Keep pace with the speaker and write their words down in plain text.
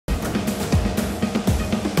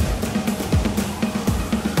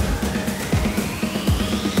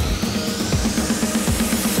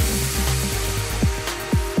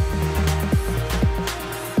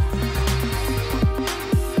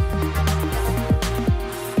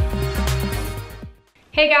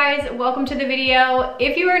Hey guys, welcome to the video.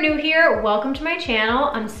 If you are new here, welcome to my channel.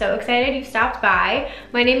 I'm so excited you stopped by.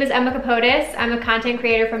 My name is Emma Kapotes. I'm a content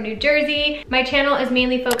creator from New Jersey. My channel is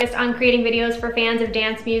mainly focused on creating videos for fans of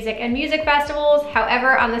dance music and music festivals.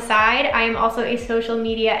 However, on the side, I am also a social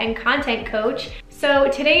media and content coach. So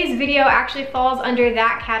today's video actually falls under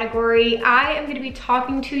that category. I am going to be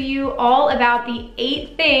talking to you all about the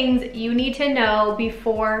 8 things you need to know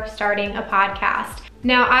before starting a podcast.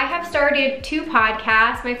 Now, I have started 2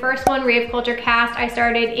 podcasts. My first one, Rave Culture Cast, I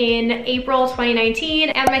started in April 2019,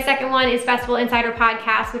 and my second one is Festival Insider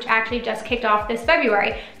Podcast, which actually just kicked off this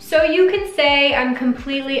February. So you can say I'm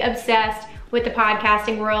completely obsessed with the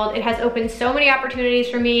podcasting world. It has opened so many opportunities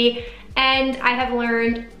for me, and I have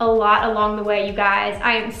learned a lot along the way, you guys.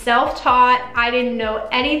 I am self-taught. I didn't know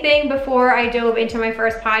anything before I dove into my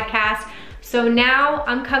first podcast. So now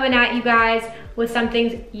I'm coming at you guys with some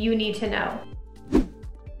things you need to know.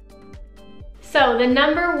 So the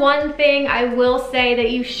number one thing I will say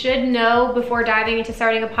that you should know before diving into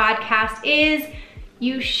starting a podcast is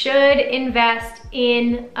you should invest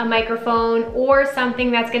in a microphone or something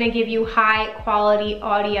that's gonna give you high quality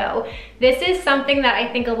audio. This is something that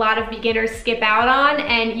I think a lot of beginners skip out on,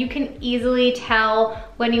 and you can easily tell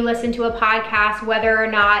when you listen to a podcast whether or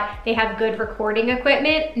not they have good recording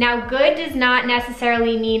equipment. Now, good does not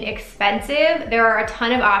necessarily mean expensive. There are a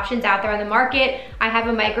ton of options out there on the market. I have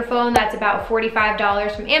a microphone that's about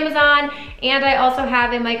 $45 from Amazon, and I also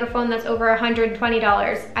have a microphone that's over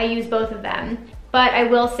 $120. I use both of them. But I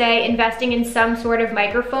will say investing in some sort of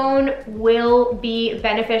microphone will be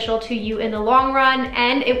beneficial to you in the long run,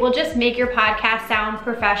 and it will just make your podcast sound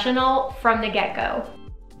professional from the get-go.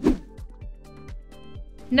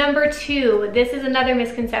 Number 2, this is another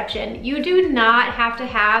misconception. You do not have to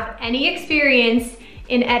have any experience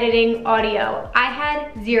in editing audio. I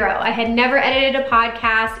had 0. I had never edited a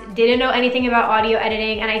podcast, didn't know anything about audio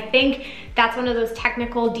editing, and I think that's one of those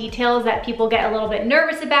technical details that people get a little bit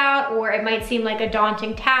nervous about, or it might seem like a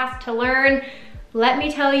daunting task to learn. Let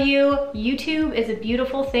me tell you, YouTube is a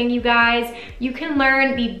beautiful thing, you guys. You can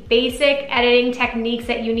learn the basic editing techniques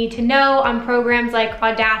that you need to know on programs like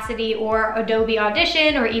Audacity or Adobe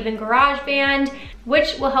Audition or even GarageBand,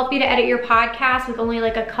 which will help you to edit your podcast with only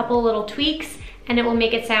like a couple little tweaks, and it will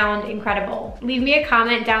make it sound incredible. Leave me a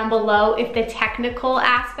comment down below if the technical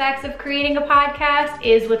aspects of creating a podcast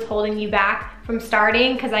is what's holding you back from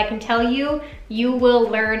starting, because I can tell you, you will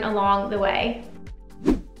learn along the way.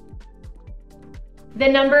 The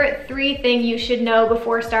number 3 thing you should know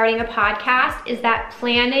before starting a podcast is that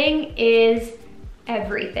planning is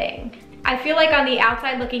everything. I feel like on the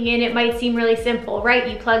outside looking in, it might seem really simple, right?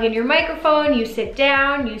 You plug in your microphone, you sit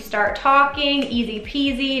down, you start talking, easy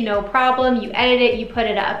peasy, no problem, you edit it, you put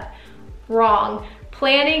it up. Wrong.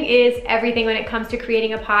 Planning is everything when it comes to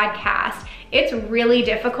creating a podcast. It's really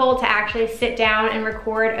difficult to actually sit down and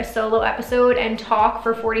record a solo episode and talk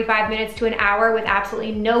for 45 minutes to an hour with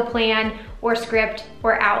absolutely no plan or script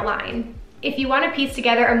or outline. If you want to piece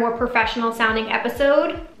together a more professional sounding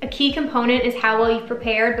episode, a key component is how well you've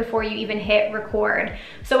prepared before you even hit record.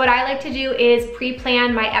 So what I like to do is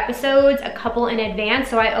pre-plan my episodes a couple in advance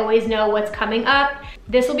so I always know what's coming up.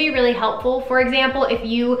 This will be really helpful. For example, if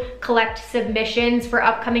you collect submissions for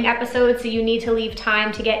upcoming episodes, so you need to leave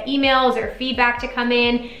time to get emails or feedback to come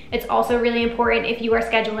in. It's also really important if you are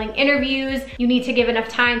scheduling interviews. You need to give enough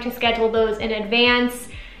time to schedule those in advance.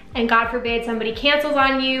 And God forbid somebody cancels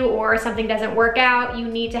on you or something doesn't work out, you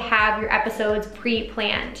need to have your episodes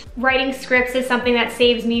pre-planned. Writing scripts is something that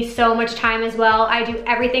saves me so much time as well. I do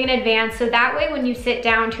everything in advance, so that way when you sit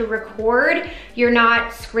down to record, you're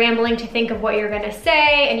not scrambling to think of what you're gonna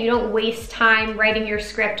say, and you don't waste time writing your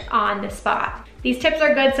script on the spot. These tips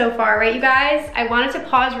are good so far, right, you guys? I wanted to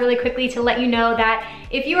pause really quickly to let you know that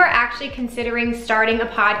if you are actually considering starting a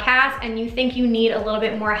podcast and you think you need a little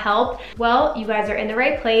bit more help, well, you guys are in the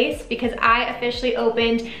right place, because I officially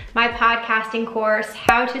opened my podcasting course,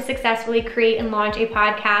 How to Successfully Create and Launch a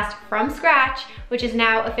Podcast from Scratch, which is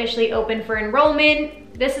now officially open for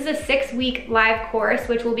enrollment. This is a 6-week live course,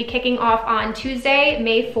 which will be kicking off on Tuesday,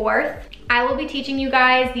 May 4th. I will be teaching you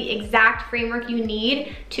guys the exact framework you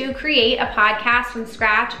need to create a podcast from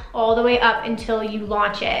scratch all the way up until you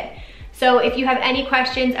launch it. So if you have any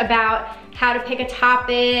questions about how to pick a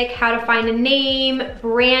topic, how to find a name,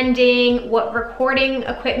 branding, what recording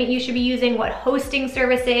equipment you should be using, what hosting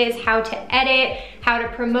services, how to edit, how to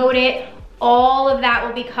promote it, All of that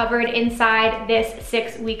will be covered inside this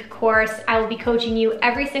 6-week course. I will be coaching you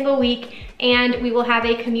every single week, and we will have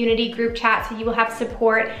a community group chat, so you will have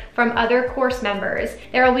support from other course members.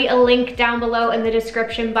 There will be a link down below in the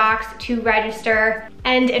description box to register,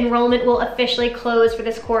 and enrollment will officially close for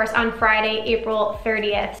this course on Friday, April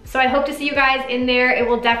 30th. So I hope to see you guys in there. It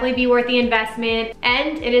will definitely be worth the investment,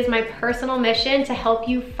 and it is my personal mission to help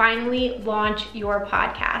you finally launch your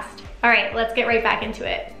podcast. All right, let's get right back into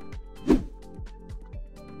it.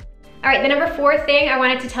 All right, the number 4 thing I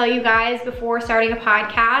wanted to tell you guys before starting a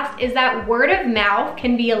podcast is that word of mouth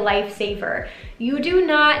can be a lifesaver. You do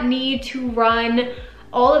not need to run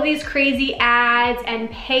all of these crazy ads and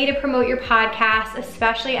pay to promote your podcast,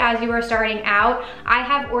 especially as you are starting out. I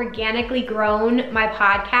have organically grown my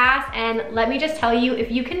podcast, and let me just tell you, if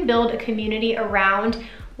you can build a community around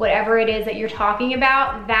whatever it is that you're talking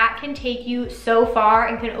about, that can take you so far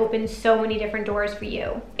and can open so many different doors for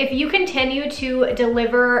you. If you continue to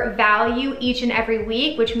deliver value each and every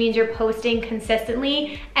week, which means you're posting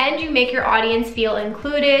consistently, and you make your audience feel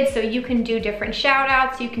included, so you can do different shout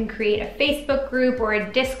outs, you can create a Facebook group or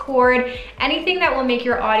a Discord, anything that will make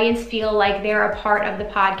your audience feel like they're a part of the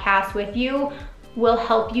podcast with you will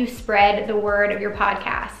help you spread the word of your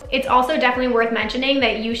podcast. It's also definitely worth mentioning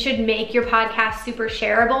that you should make your podcast super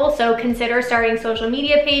shareable. So consider starting social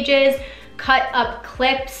media pages, cut up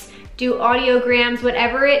clips, do audiograms,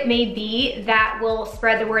 whatever it may be that will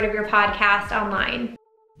spread the word of your podcast online.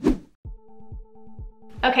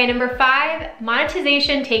 Okay, number 5,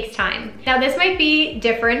 monetization takes time. Now this might be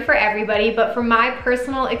different for everybody, but from my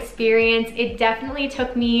personal experience, it definitely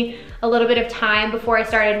took me a little bit of time before I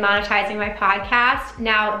started monetizing my podcast.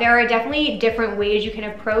 Now there are definitely different ways you can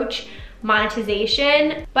approach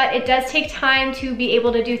monetization, but it does take time to be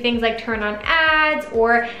able to do things like turn on ads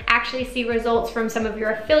or actually see results from some of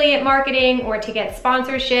your affiliate marketing or to get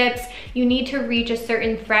sponsorships. You need to reach a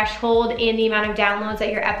certain threshold in the amount of downloads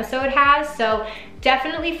that your episode has. So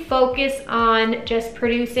definitely focus on just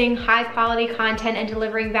producing high quality content and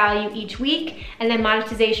delivering value each week, and then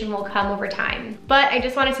monetization will come over time. But I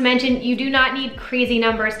just wanted to mention, you do not need crazy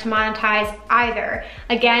numbers to monetize either.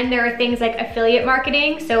 Again, there are things like affiliate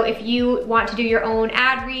marketing. So if you want to do your own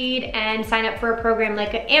ad read and sign up for a program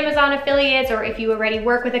like Amazon affiliates, or if you already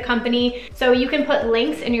work with a company, so you can put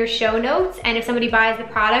links in your show notes, and if somebody buys the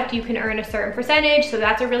product, you can earn a certain percentage. So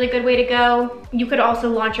that's a really good way to go. You could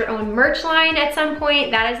also launch your own merch line at some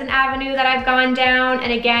point. That is an avenue that I've gone down.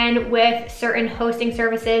 And again, with certain hosting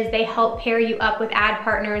services, they help pair you up with ad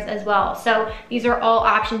partners as well. So these are all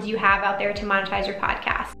options you have out there to monetize your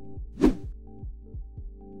podcast.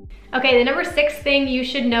 Okay, the number 6 thing you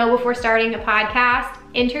should know before starting a podcast,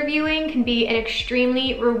 interviewing can be an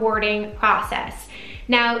extremely rewarding process.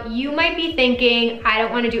 Now, you might be thinking, I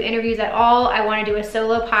don't want to do interviews at all. I want to do a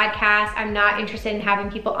solo podcast. I'm not interested in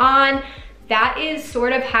having people on. That is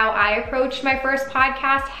sort of how I approached my first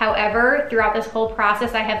podcast. However, throughout this whole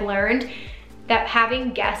process, I have learned that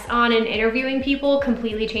having guests on and interviewing people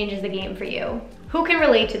completely changes the game for you. Who can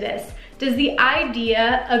relate to this? Does the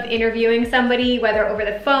idea of interviewing somebody, whether over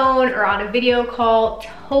the phone or on a video call,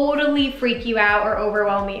 totally freak you out or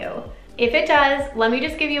overwhelm you? If it does, let me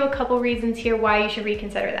just give you a couple reasons here why you should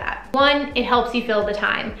reconsider that. 1, it helps you fill the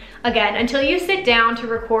time. Again, until you sit down to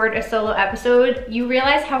record a solo episode, you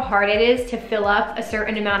realize how hard it is to fill up a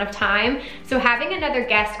certain amount of time. So having another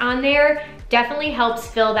guest on there definitely helps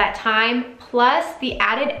fill that time. Plus the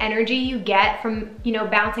added energy you get from,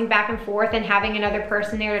 bouncing back and forth and having another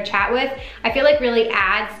person there to chat with, I feel like really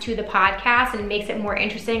adds to the podcast and makes it more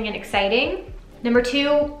interesting and exciting. Number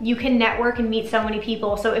 2, you can network and meet so many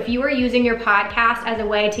people. So if you are using your podcast as a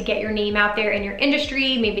way to get your name out there in your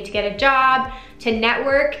industry, maybe to get a job, to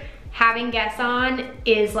network, having guests on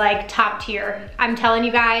is like top tier. I'm telling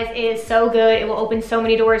you guys, it is so good. It will open so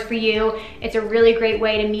many doors for you. It's a really great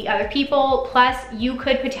way to meet other people. Plus, you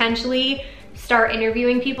could potentially start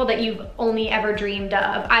interviewing people that you've only ever dreamed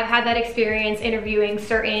of. I've had that experience interviewing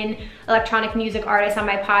certain electronic music artists on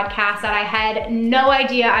my podcast that I had no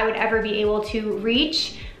idea I would ever be able to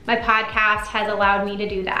reach. My podcast has allowed me to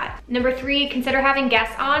do that. Number 3, consider having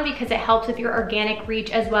guests on because it helps with your organic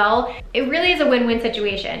reach as well. It really is a win-win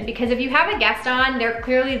situation because if you have a guest on, they're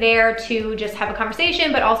clearly there to just have a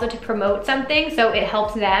conversation, but also to promote something, so it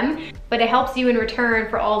helps them, but it helps you in return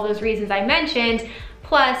for all those reasons I mentioned.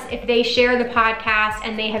 Plus, if they share the podcast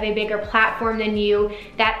and they have a bigger platform than you,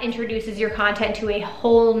 that introduces your content to a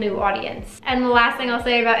whole new audience. And the last thing I'll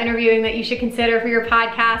say about interviewing that you should consider for your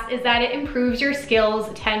podcast is that it improves your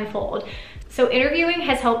skills tenfold. So interviewing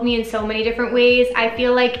has helped me in so many different ways. I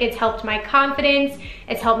feel like it's helped my confidence,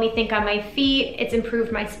 it's helped me think on my feet, it's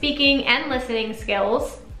improved my speaking and listening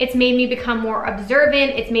skills. It's made me become more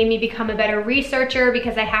observant. It's made me become a better researcher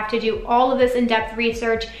because I have to do all of this in-depth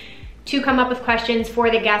research to come up with questions for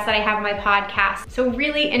the guests that I have on my podcast. So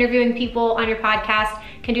really, interviewing people on your podcast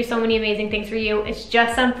can do so many amazing things for you. It's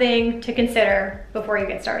just something to consider before you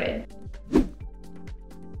get started.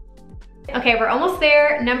 Okay, we're almost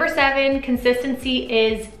there. Number 7, consistency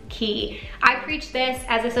is key. I preach this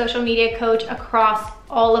as a social media coach across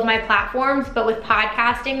all of my platforms, but with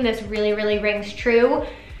podcasting, this really, really rings true.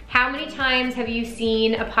 How many times have you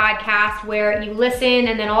seen a podcast where you listen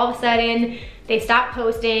and then all of a sudden they stop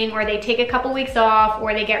posting, or they take a couple weeks off,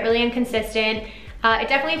 or they get really inconsistent? It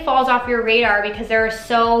definitely falls off your radar because there are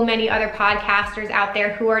so many other podcasters out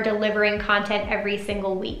there who are delivering content every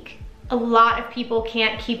single week. A lot of people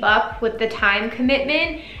can't keep up with the time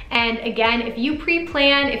commitment. And again, if you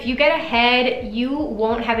pre-plan, if you get ahead, you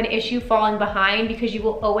won't have an issue falling behind because you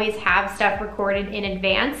will always have stuff recorded in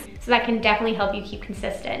advance. So that can definitely help you keep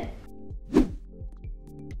consistent.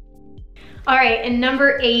 All right, and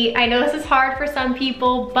number 8, I know this is hard for some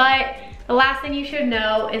people, but the last thing you should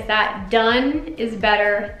know is that done is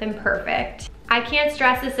better than perfect. I can't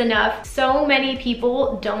stress this enough. So many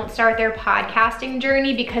people don't start their podcasting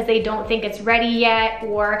journey because they don't think it's ready yet,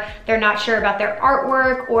 or they're not sure about their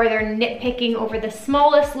artwork, or they're nitpicking over the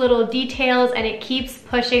smallest little details and it keeps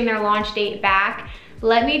pushing their launch date back.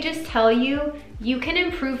 Let me just tell you, you can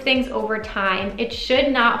improve things over time. It should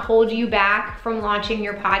not hold you back from launching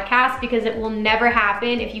your podcast because it will never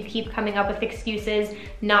happen if you keep coming up with excuses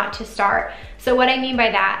not to start. So what I mean by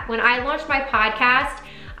that, when I launched my podcast,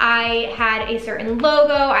 I had a certain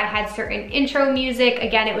logo, I had certain intro music.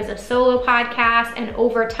 Again, it was a solo podcast, and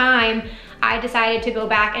over time, I decided to go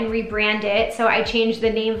back and rebrand it. So I changed the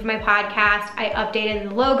name of my podcast, I updated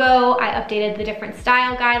the logo, I updated the different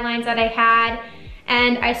style guidelines that I had,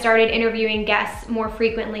 and I started interviewing guests more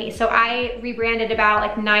frequently. So I rebranded about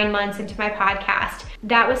like 9 months into my podcast.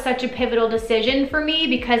 That was such a pivotal decision for me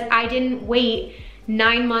because I didn't wait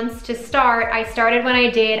 9 months to start. I started when I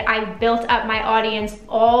did. I built up my audience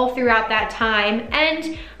all throughout that time,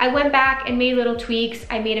 and I went back and made little tweaks.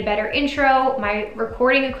 I made a better intro. My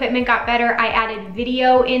recording equipment got better. I added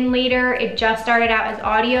video in later. It just started out as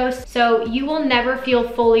audio. So you will never feel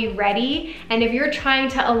fully ready. And if you're trying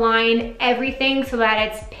to align everything so that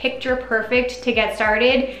it's picture perfect to get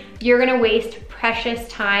started, you're gonna waste precious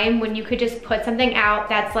time when you could just put something out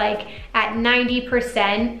that's like at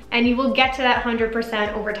 90%, and you will get to that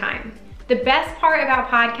 100% over time. The best part about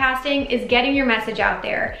podcasting is getting your message out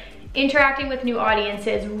there, interacting with new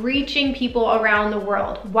audiences, reaching people around the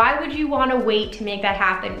world. Why would you wanna wait to make that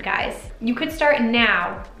happen, guys? You could start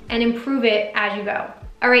now and improve it as you go.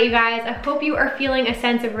 All right, you guys, I hope you are feeling a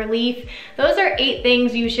sense of relief. Those are 8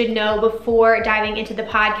 things you should know before diving into the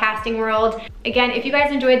podcasting world. Again, if you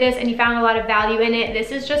guys enjoyed this and you found a lot of value in it,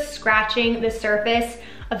 this is just scratching the surface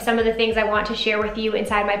of some of the things I want to share with you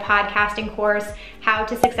inside my podcasting course, how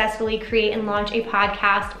to successfully create and launch a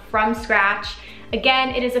podcast from scratch. Again,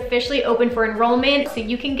 it is officially open for enrollment, so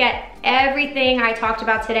you can get everything I talked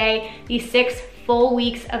about today, these 6 full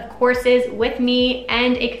weeks of courses with me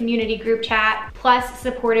and a community group chat, plus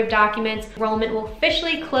supportive documents. Enrollment will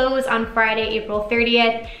officially close on Friday, April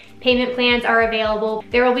 30th. Payment plans are available.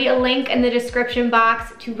 There will be a link in the description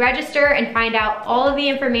box to register and find out all of the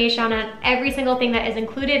information on every single thing that is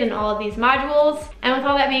included in all of these modules. And with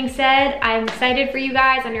all that being said, I'm excited for you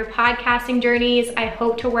guys on your podcasting journeys. I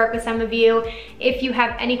hope to work with some of you. If you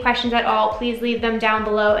have any questions at all, please leave them down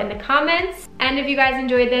below in the comments. And if you guys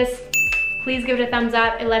enjoyed this, please give it a thumbs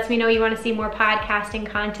up. It lets me know you want to see more podcasting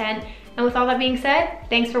content. And with all that being said,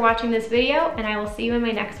 thanks for watching this video, and I will see you in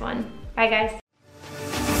my next one. Bye, guys.